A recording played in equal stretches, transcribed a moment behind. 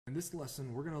In this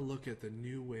lesson, we're going to look at the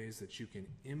new ways that you can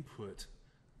input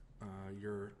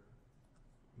your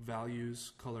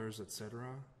values, colors, etc.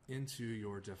 into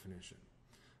your definition.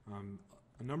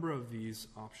 A number of these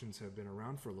options have been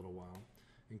around for a little while,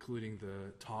 including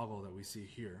the toggle that we see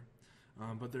here.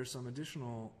 But there's some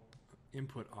additional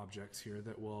input objects here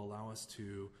that will allow us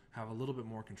to have a little bit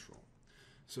more control.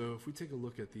 So if we take a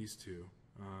look at these two,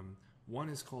 one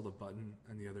is called a button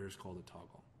and the other is called a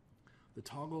toggle. The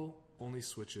toggle only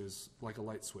switches like a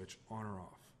light switch on or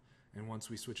off, and once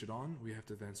we switch it on, we have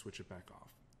to then switch it back off.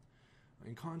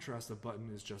 In contrast, a button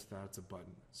is just that, it's a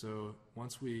button. So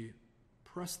once we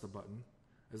press the button,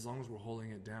 as long as we're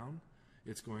holding it down,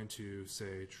 it's going to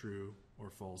say true or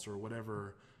false or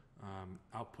whatever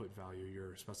output value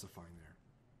you're specifying there.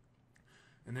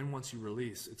 And then once you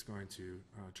release, it's going to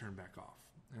turn back off.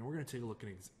 And we're going to take a look at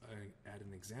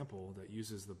an example that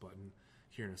uses the button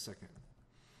here in a second.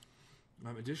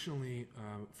 Additionally,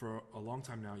 for a long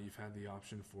time now, you've had the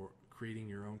option for creating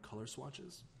your own color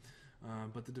swatches.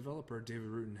 But the developer, David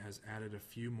Rutan, has added a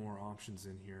few more options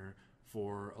in here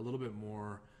for a little bit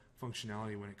more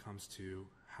functionality when it comes to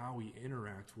how we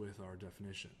interact with our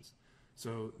definitions.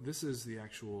 So this is the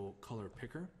actual color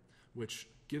picker, which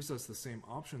gives us the same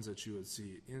options that you would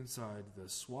see inside the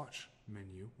swatch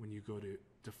menu when you go to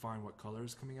define what color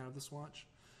is coming out of the swatch,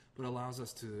 but allows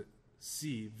us to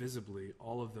see visibly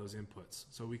all of those inputs,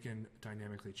 so we can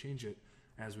dynamically change it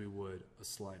as we would a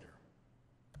slider.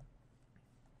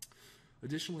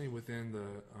 Additionally, within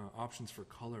the options for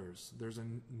colors, there's a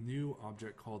new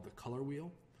object called the color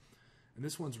wheel, and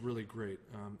this one's really great.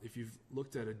 If you've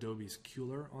looked at Adobe's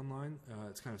Kuler online,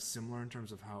 it's kind of similar in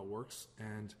terms of how it works,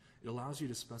 and it allows you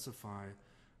to specify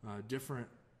different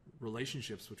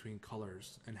relationships between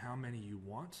colors and how many you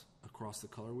want across the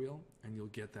color wheel, and you'll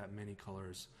get that many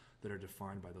colors that are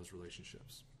defined by those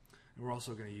relationships. And we're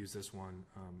also going to use this one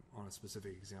on a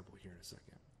specific example here in a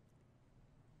second.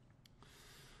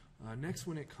 Next,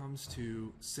 when it comes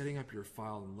to setting up your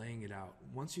file and laying it out,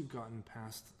 once you've gotten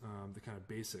past the kind of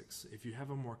basics, if you have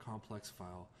a more complex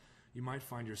file, you might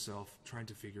find yourself trying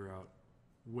to figure out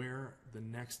where the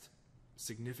next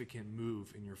significant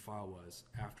move in your file was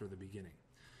after the beginning.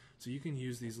 So you can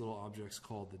use these little objects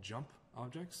called the jump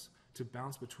objects to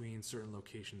bounce between certain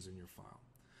locations in your file.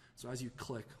 So as you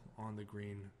click on the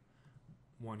green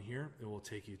one here, it will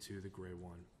take you to the gray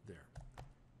one there.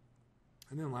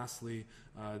 And then lastly,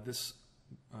 this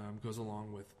goes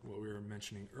along with what we were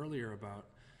mentioning earlier about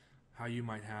how you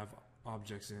might have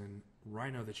objects in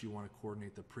Rhino that you want to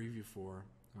coordinate the preview for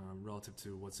relative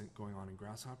to what's going on in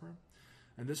Grasshopper.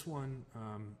 And this one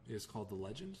is called the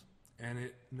legend, and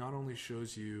it not only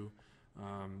shows you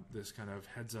this kind of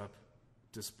heads-up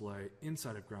display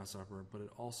inside of Grasshopper, but it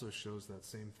also shows that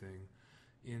same thing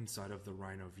inside of the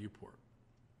Rhino viewport.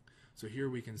 So here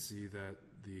we can see that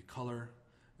the color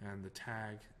and the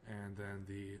tag and then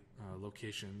the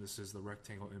location, this is the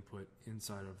rectangle input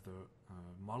inside of the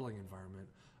modeling environment,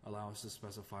 allow us to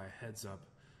specify a heads-up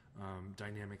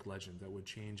dynamic legend that would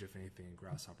change if anything in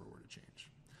Grasshopper were to change.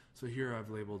 So here I've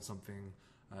labeled something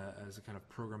as a kind of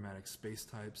programmatic space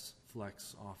types,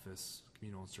 flex, office,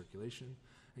 communal, and circulation,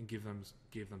 and gave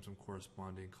them some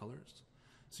corresponding colors.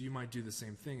 So you might do the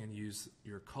same thing and use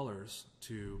your colors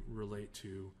to relate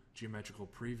to geometrical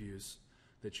previews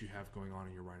that you have going on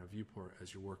in your Rhino viewport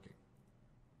as you're working.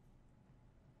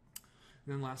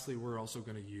 And then lastly, we're also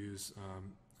going to use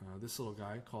this little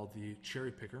guy called the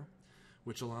cherry picker,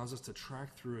 which allows us to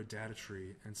track through a data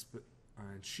tree and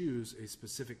choose a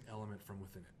specific element from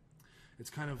within it. It's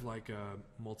kind of like a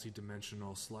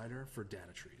multi-dimensional slider for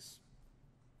data trees.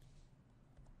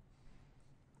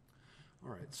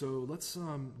 All right, so let's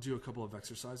do a couple of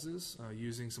exercises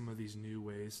using some of these new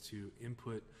ways to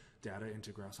input data into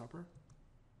Grasshopper.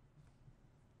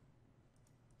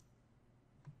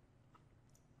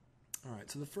 All right,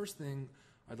 so the first thing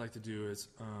I'd like to do is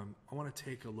I want to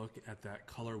take a look at that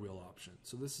color wheel option.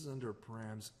 So this is under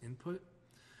params input,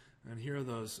 and here are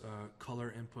those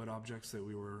color input objects that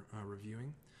we were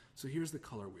reviewing. So here's the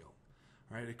color wheel.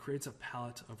 All right, it creates a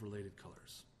palette of related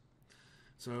colors.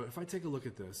 So if I take a look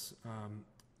at this,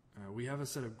 we have a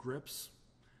set of grips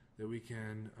that we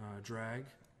can drag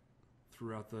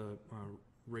throughout the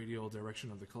radial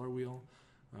direction of the color wheel,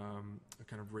 a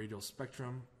kind of radial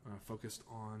spectrum focused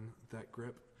on that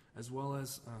grip, as well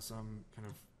as some kind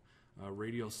of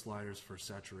radial sliders for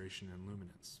saturation and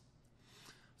luminance.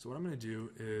 So what I'm going to do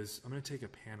is I'm going to take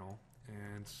a panel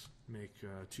and make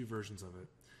two versions of it.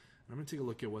 And I'm going to take a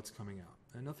look at what's coming out.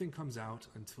 And nothing comes out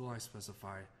until I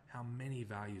specify how many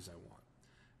values I want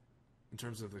in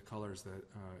terms of the colors that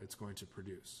it's going to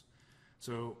produce.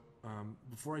 So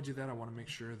before I do that, I want to make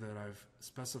sure that I've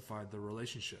specified the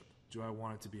relationship. Do I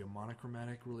want it to be a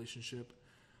monochromatic relationship,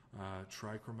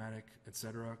 trichromatic,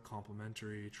 etc.,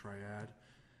 complementary, triad?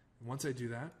 And once I do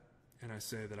that, and I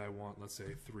say that I want, let's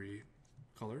say, 3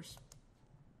 colors,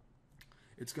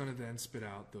 it's going to then spit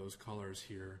out those colors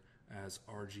here as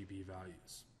RGB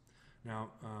values. Now,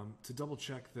 to double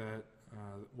check that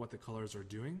what the colors are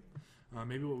doing,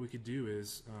 maybe what we could do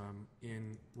is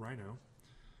in Rhino,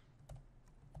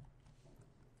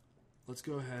 let's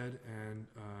go ahead and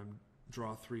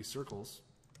draw 3 circles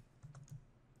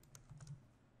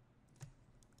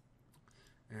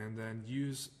and then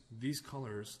use these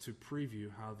colors to preview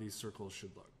how these circles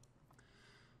should look.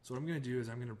 So what I'm going to do is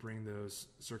I'm going to bring those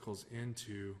circles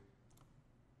into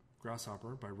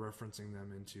Grasshopper by referencing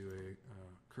them into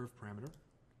a curve parameter.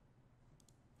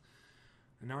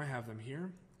 And now I have them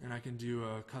here, and I can do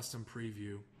a custom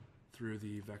preview through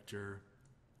the vector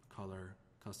color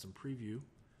custom preview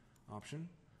option,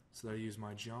 so that I use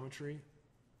my geometry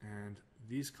and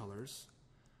these colors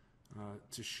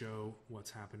to show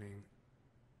what's happening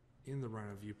in the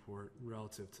Rhino viewport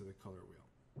relative to the color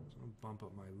wheel. So I'll bump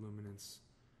up my luminance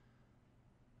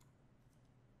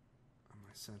and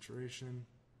my saturation,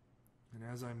 and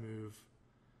as I move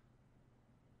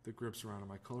the grips around on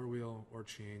my color wheel or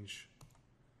change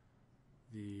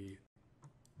the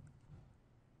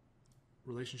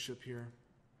relationship here,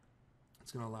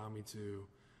 it's going to allow me to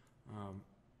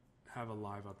have a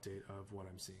live update of what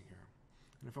I'm seeing here.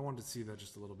 And if I wanted to see that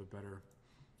just a little bit better,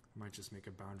 I might just make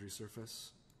a boundary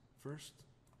surface first.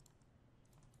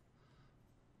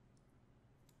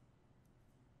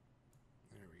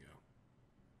 There we go.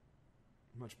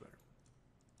 Much better.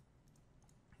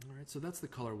 All right, so that's the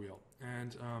color wheel.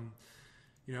 And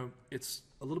you know, it's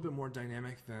a little bit more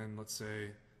dynamic than, let's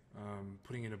say,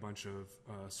 putting in a bunch of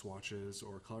swatches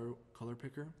or color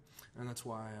picker, and that's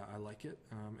why I like it.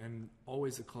 And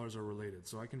always the colors are related,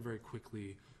 so I can very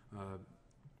quickly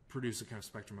produce a kind of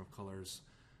spectrum of colors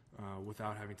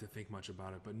without having to think much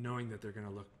about it, but knowing that they're going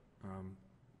to look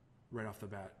right off the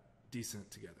bat decent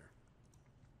together.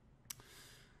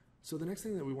 So the next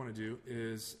thing that we want to do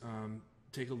is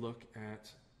take a look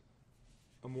at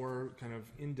a more kind of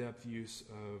in-depth use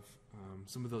of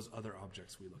some of those other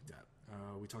objects we looked at.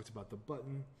 We talked about the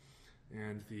button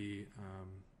and the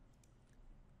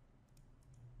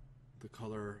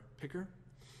color picker,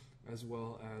 as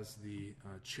well as the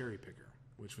cherry picker,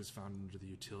 which was found under the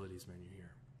utilities menu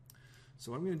here.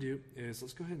 So what I'm going to do is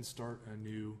let's go ahead and start a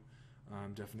new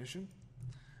definition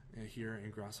here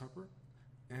in Grasshopper,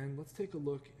 and let's take a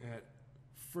look at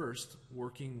first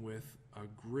working with a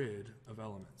grid of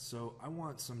elements. So I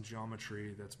want some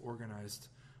geometry that's organized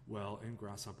well in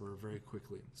Grasshopper very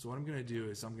quickly. So what I'm going to do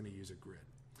is I'm going to use a grid.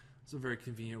 It's a very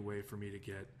convenient way for me to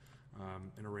get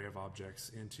an array of objects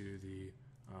into the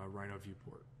Rhino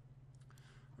viewport.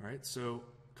 All right, so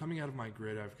coming out of my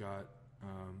grid, I've got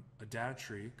a data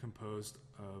tree composed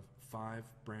of 5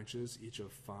 branches, each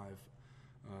of 5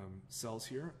 cells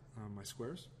here, my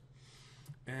squares.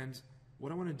 And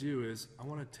what I want to do is I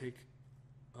want to take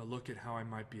a look at how I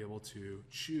might be able to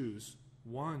choose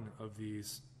one of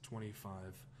these 25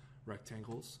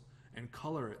 rectangles and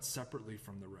color it separately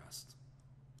from the rest.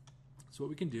 So what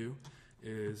we can do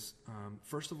is,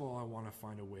 first of all, I want to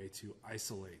find a way to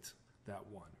isolate that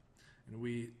one. And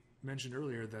we mentioned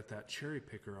earlier that that cherry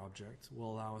picker object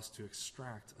will allow us to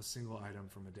extract a single item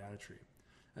from a data tree.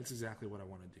 That's exactly what I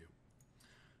want to do.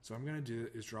 So what I'm going to do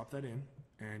is drop that in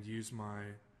and use my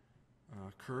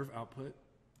curve output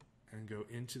and go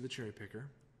into the cherry picker.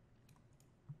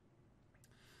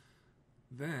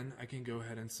 Then I can go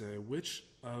ahead and say which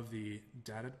of the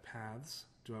data paths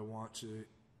do I want to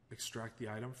extract the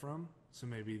item from. So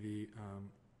maybe the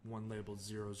one labeled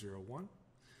 001,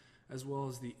 as well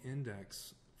as the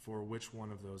index for which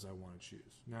one of those I want to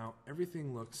choose. Now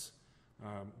everything looks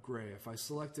gray. If I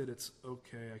select it, it's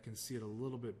okay. I can see it a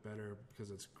little bit better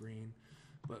because it's green.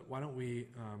 But why don't we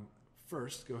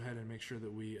first go ahead and make sure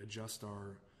that we adjust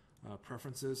our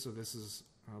preferences so this is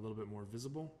a little bit more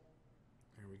visible.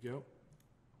 There we go.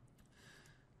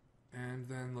 And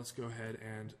then let's go ahead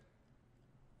and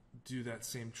do that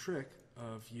same trick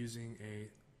of using a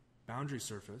boundary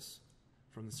surface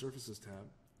from the Surfaces tab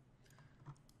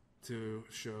to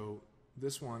show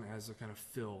this one as a kind of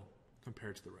fill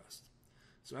compared to the rest.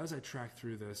 So as I track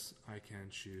through this, I can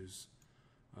choose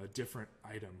a different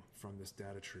item from this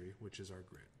data tree, which is our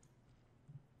grid.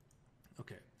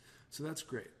 Okay, so that's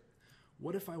great.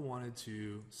 What if I wanted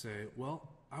to say, well,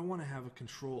 I want to have a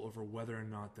control over whether or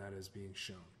not that is being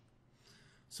shown?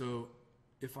 So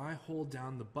if I hold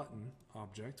down the button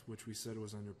object, which we said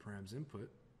was under params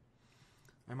input,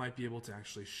 I might be able to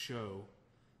actually show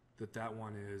that that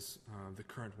one is the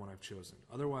current one I've chosen.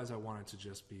 Otherwise, I want it to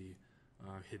just be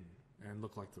hidden and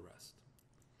look like the rest.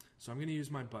 So I'm going to use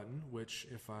my button, which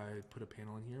if I put a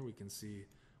panel in here, we can see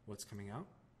what's coming out.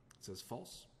 It says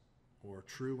false or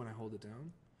true when I hold it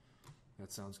down.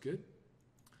 That sounds good.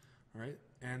 All right,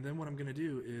 and then what I'm going to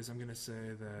do is I'm going to say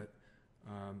that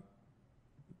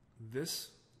this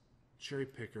cherry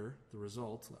picker, the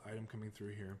result, the item coming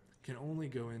through here, can only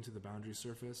go into the boundary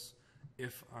surface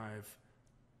if I've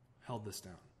held this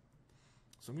down.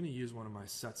 So I'm going to use one of my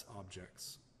sets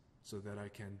objects so that I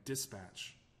can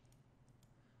dispatch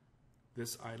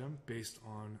this item based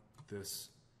on this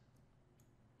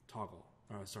toggle,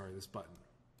 this button,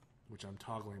 which I'm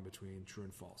toggling between true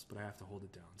and false, but I have to hold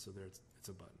it down, so there it's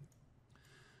a button.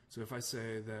 So if I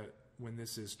say that when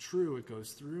this is true, it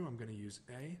goes through, I'm going to use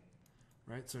A,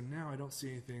 right? So now I don't see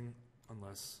anything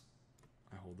unless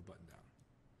I hold the button down.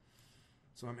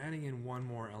 So I'm adding in one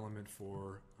more element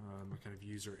for my kind of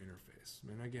user interface.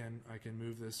 And again, I can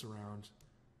move this around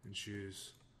and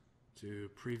choose to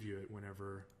preview it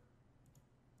whenever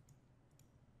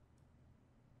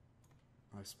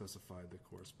I've specified the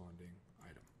corresponding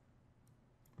item.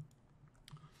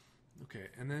 Okay,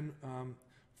 and then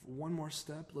one more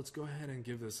step, let's go ahead and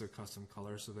give this a custom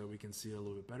color so that we can see it a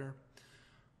little bit better.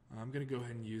 I'm going to go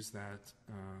ahead and use that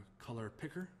color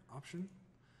picker option.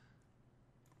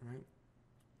 All right.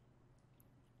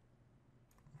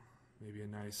 Maybe a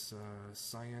nice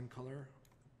cyan color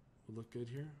will look good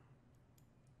here.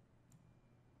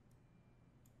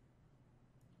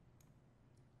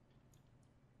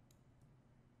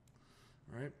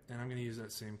 All right, and I'm going to use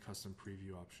that same custom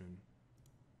preview option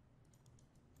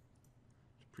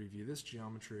to preview this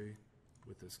geometry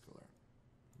with this color.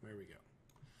 There we go.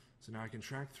 So now I can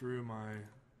track through my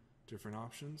different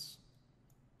options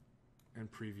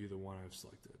and preview the one I've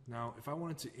selected. Now, if I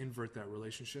wanted to invert that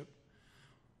relationship,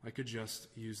 I could just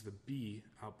use the B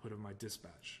output of my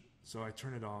dispatch. So I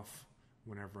turn it off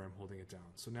whenever I'm holding it down.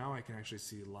 So now I can actually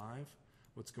see live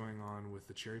what's going on with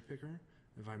the cherry picker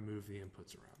if I move the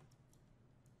inputs around.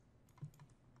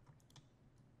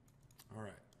 All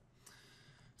right.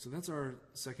 So that's our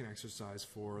second exercise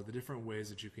for the different ways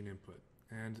that you can input.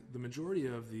 And the majority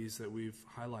of these that we've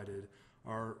highlighted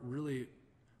are really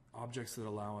objects that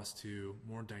allow us to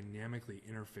more dynamically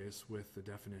interface with the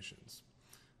definitions.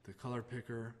 The color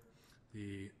picker,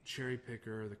 the cherry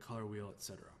picker, the color wheel,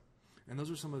 etc. And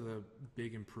those are some of the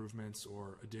big improvements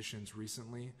or additions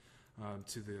recently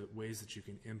to the ways that you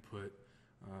can input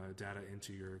data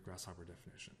into your Grasshopper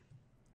definition.